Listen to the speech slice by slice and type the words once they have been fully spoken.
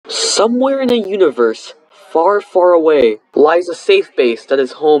Somewhere in a universe, far, far away, lies a safe base that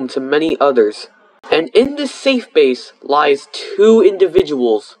is home to many others. And in this safe base lies two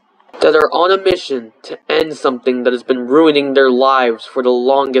individuals that are on a mission to end something that has been ruining their lives for the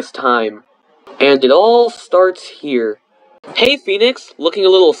longest time. And it all starts here. Hey Phoenix, looking a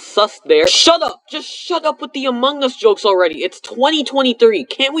little sus there. Shut up! Just shut up with the Among Us jokes already. It's 2023.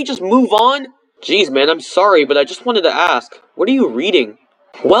 Can't we just move on? Jeez man, I'm sorry, but I just wanted to ask. What are you reading?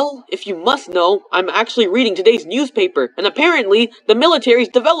 Well, if you must know, I'm actually reading today's newspaper, and apparently, the military's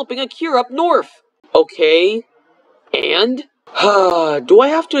developing a cure up north. Okay, and? Do I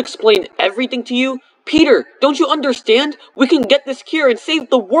have to explain everything to you? Peter, don't you understand? We can get this cure and save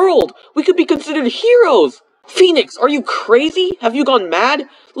the world! We could be considered heroes! Phoenix, are you crazy? Have you gone mad?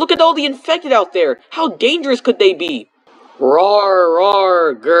 Look at all the infected out there! How dangerous could they be? Roar,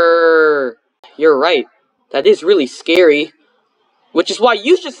 roar, grrr. You're right. That is really scary. Which is why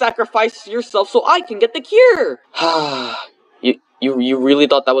you should sacrifice yourself so I can get the cure! You really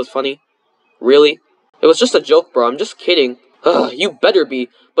thought that was funny? Really? It was just a joke, bro. I'm just kidding. You better be.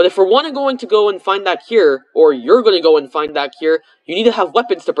 But if we're going to go and find that cure, or you're gonna go and find that cure, you need to have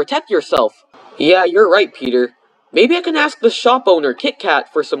weapons to protect yourself. Yeah, you're right, Peter. Maybe I can ask the shop owner, Kit Kat,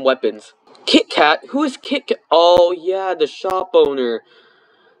 for some weapons. Kit Kat? Who is Kit Kat? Oh, yeah, the shop owner.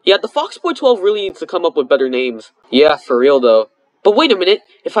 Yeah, the Foxboy 12 really needs to come up with better names. Yeah, for real, though. But wait a minute,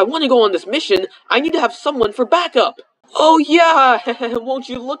 if I want to go on this mission, I need to have someone for backup. Oh yeah, won't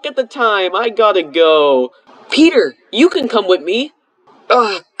you look at the time, I gotta go. Peter, you can come with me.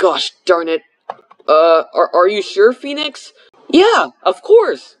 Gosh darn it. Are you sure, Phoenix? Yeah, of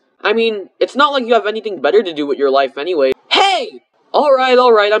course. I mean, it's not like you have anything better to do with your life anyway. Hey! Alright,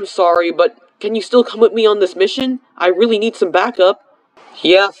 I'm sorry, but can you still come with me on this mission? I really need some backup.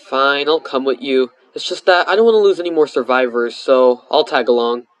 Yeah, fine, I'll come with you. It's just that I don't want to lose any more survivors, so I'll tag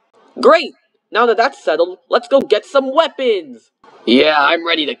along. Great! Now that that's settled, let's go get some weapons! Yeah, I'm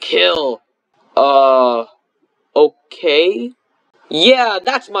ready to kill. Okay? Yeah,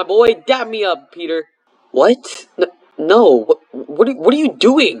 that's my boy. Dab me up, Peter. What? No. What are you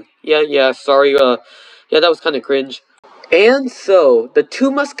doing? Yeah, sorry, yeah, that was kind of cringe. And so, the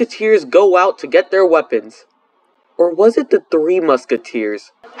two musketeers go out to get their weapons. Or was it the three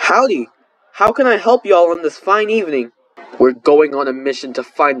musketeers? Howdy! How can I help y'all on this fine evening? We're going on a mission to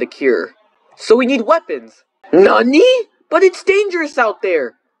find the cure. So we need weapons. Nani? But it's dangerous out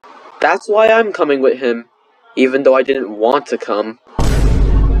there. That's why I'm coming with him. Even though I didn't want to come.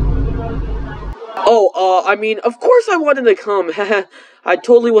 I mean, of course I wanted to come. I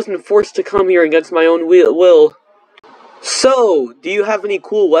totally wasn't forced to come here against my own will. So, do you have any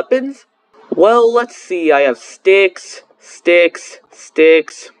cool weapons? Well, let's see. I have sticks,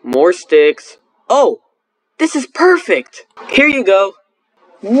 more sticks. Oh, this is perfect. Here you go.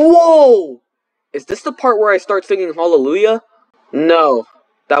 Whoa! Is this the part where I start singing Hallelujah? No,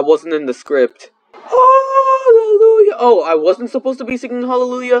 that wasn't in the script. Hallelujah! Oh, I wasn't supposed to be singing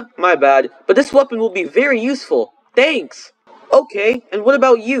Hallelujah? My bad. But this weapon will be very useful. Thanks! Okay, and what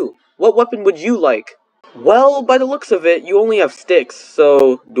about you? What weapon would you like? Well, by the looks of it, you only have sticks,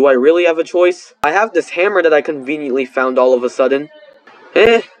 so do I really have a choice? I have this hammer that I conveniently found all of a sudden.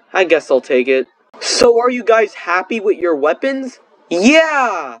 I guess I'll take it. So are you guys happy with your weapons?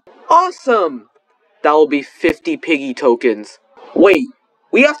 Yeah! Awesome! That'll be 50 piggy tokens. Wait,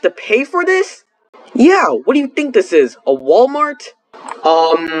 we have to pay for this? Yeah, what do you think this is? A Walmart?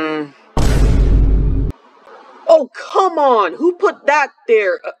 Oh, come on! Who put that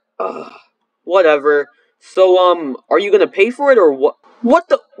there? Whatever. So, are you gonna pay for it or what? What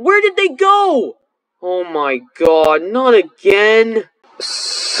the? Where did they go? Oh my god, not again.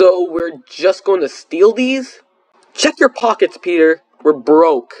 So, we're just going to steal these? Check your pockets, Peter. We're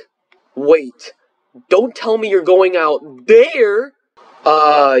broke. Wait. Don't tell me you're going out there!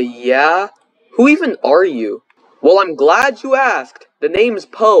 Yeah? Who even are you? Well, I'm glad you asked. The name's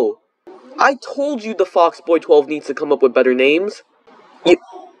Poe. I told you the Foxboy 12 needs to come up with better names.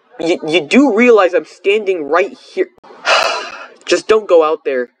 You do realize I'm standing right here. Just don't go out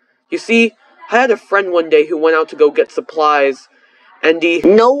there. You see, I had a friend one day who went out to go get supplies, and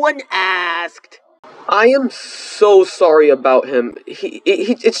no one asked. I am so sorry about him.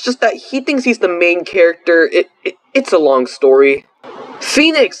 It's just that he thinks he's the main character. It's a long story.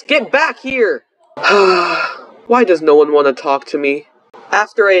 Phoenix, get back here! Why does no one want to talk to me?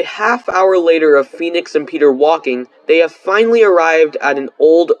 After a half hour later of Phoenix and Peter walking, they have finally arrived at an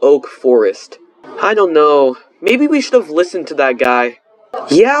old oak forest. I don't know. Maybe we should have listened to that guy.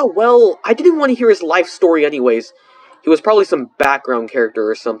 Yeah, well, I didn't want to hear his life story anyways. He was probably some background character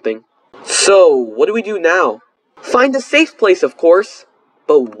or something. So, what do we do now? Find a safe place, of course.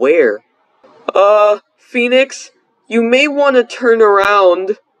 But where? Phoenix, you may want to turn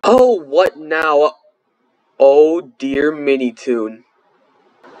around. Oh, what now? Oh dear Minitoon.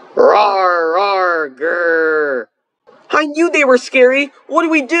 Rawr, rawr, grrr. I knew they were scary. What do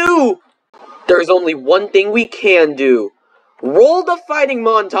we do? There's only one thing we can do. Roll the fighting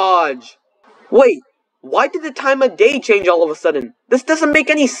montage. Wait, why did the time of day change all of a sudden? This doesn't make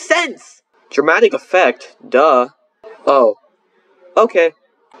any sense. Dramatic effect, duh. Oh, okay.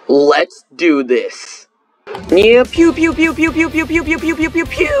 Let's do this. Yeah, pew pew pew pew pew pew pew pew pew pew pew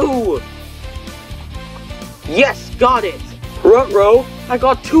pew. Yes, got it. Ruh-roh, I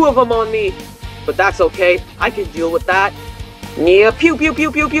got 2 of them on me. But that's okay, I can deal with that. Yeah, pew pew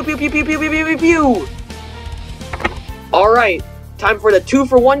pew pew pew pew pew pew pew pew pew pew pew. Alright, time for the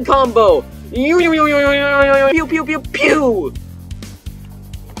 2-for-1 combo. Pew pew pew pew.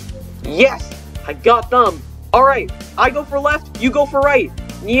 Yes, I got them. Alright, I go for left, you go for right.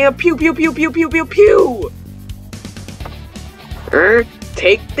 Yeah, pew pew pew pew pew pew pew.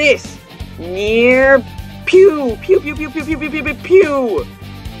 Take this. Yeah, pew pew pew pew pew pew pew pew pew pew.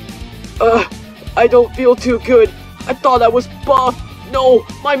 I don't feel too good. I thought I was buff. No,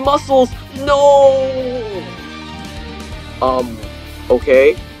 my muscles. No.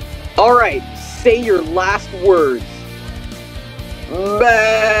 Okay. Alright, say your last words.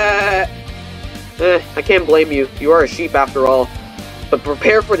 Bah. I can't blame you. You are a sheep after all. But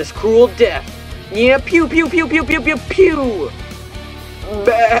prepare for this cruel death. Yeah, pew pew pew pew pew pew pew.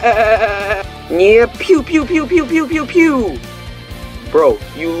 Bah. Yeah, pew pew pew pew pew pew pew. Bro,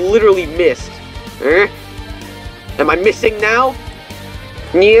 you literally missed. Am I missing now?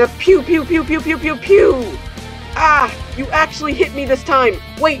 Yeah, pew pew pew pew pew pew pew. Ah, you actually hit me this time.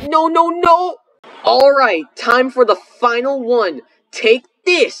 Wait, no, no, no. Alright, time for the final one. Take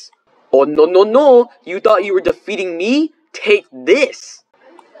this. Oh, no, no, no. You thought you were defeating me? Take this.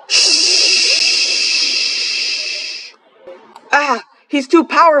 Shh. Ah, he's too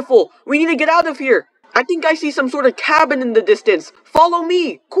powerful. We need to get out of here. I think I see some sort of cabin in the distance. Follow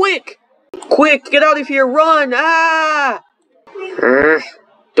me, quick. Quick, get out of here, run. Ah.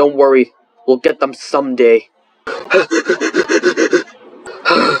 Don't worry. We'll get them someday.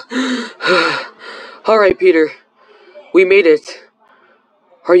 Alright, Peter. We made it.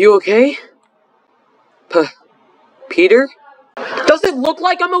 Are you okay? Peter? Does it look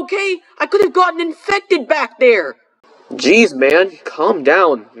like I'm okay? I could have gotten infected back there. Jeez, man. Calm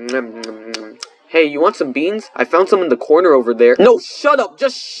down. Hey, you want some beans? I found some in the corner over there. No, shut up.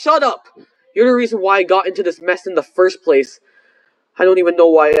 Just shut up. You're the reason why I got into this mess in the first place. I don't even know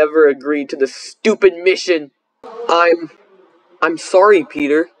why I ever agreed to this stupid mission. I'm sorry,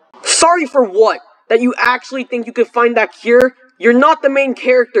 Peter. Sorry for what? That you actually think you could find that cure? You're not the main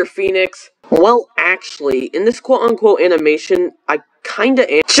character, Phoenix. Well, actually, in this quote-unquote animation, I kinda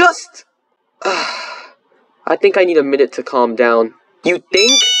am. Just... I think I need a minute to calm down. You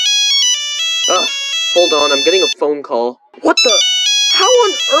think? Hold on, I'm getting a phone call. What the? How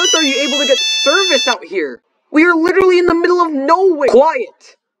on earth are you able to get service out here? We are literally in the middle of nowhere.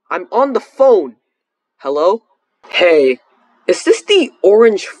 Quiet! I'm on the phone. Hello? Hey, is this the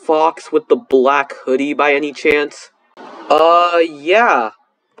orange fox with the black hoodie by any chance? Yeah.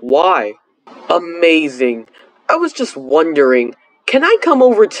 Why? Amazing. I was just wondering, can I come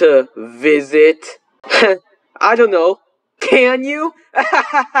over to visit? I don't know. Can you?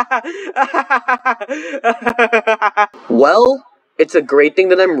 Well, it's a great thing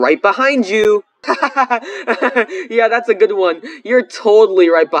that I'm right behind you. Yeah, that's a good one. You're totally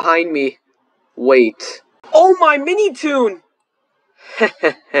right behind me. Wait. Oh, my Minitoon!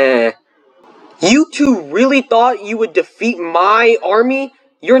 You two really thought you would defeat my army?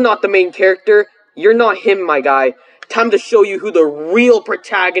 You're not the main character. You're not him, my guy. Time to show you who the real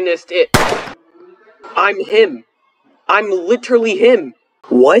protagonist is. I'm him. I'm literally him.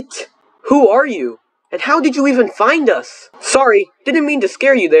 What? Who are you? And how did you even find us? Sorry, didn't mean to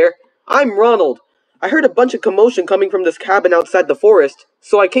scare you there. I'm Ronald. I heard a bunch of commotion coming from this cabin outside the forest,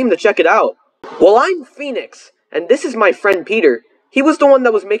 so I came to check it out. Well, I'm Phoenix, and this is my friend Peter. He was the one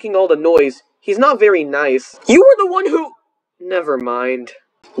that was making all the noise. He's not very nice. You were the one who... Never mind.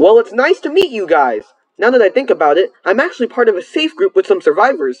 Well, it's nice to meet you guys. Now that I think about it, I'm actually part of a safe group with some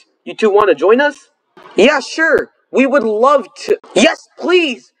survivors. You two want to join us? Yeah, sure. We would love to. Yes,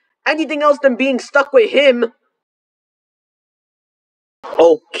 please! Anything else than being stuck with him.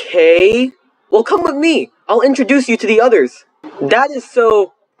 Okay. Well, come with me. I'll introduce you to the others. That is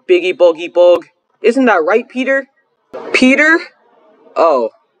so... Biggy Boggy Bog. Isn't that right, Peter? Peter?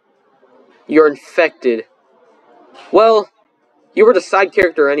 Oh. You're infected. Well, you were the side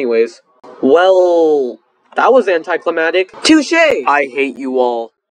character anyways. Well, That was anticlimactic. Touché! I hate you all.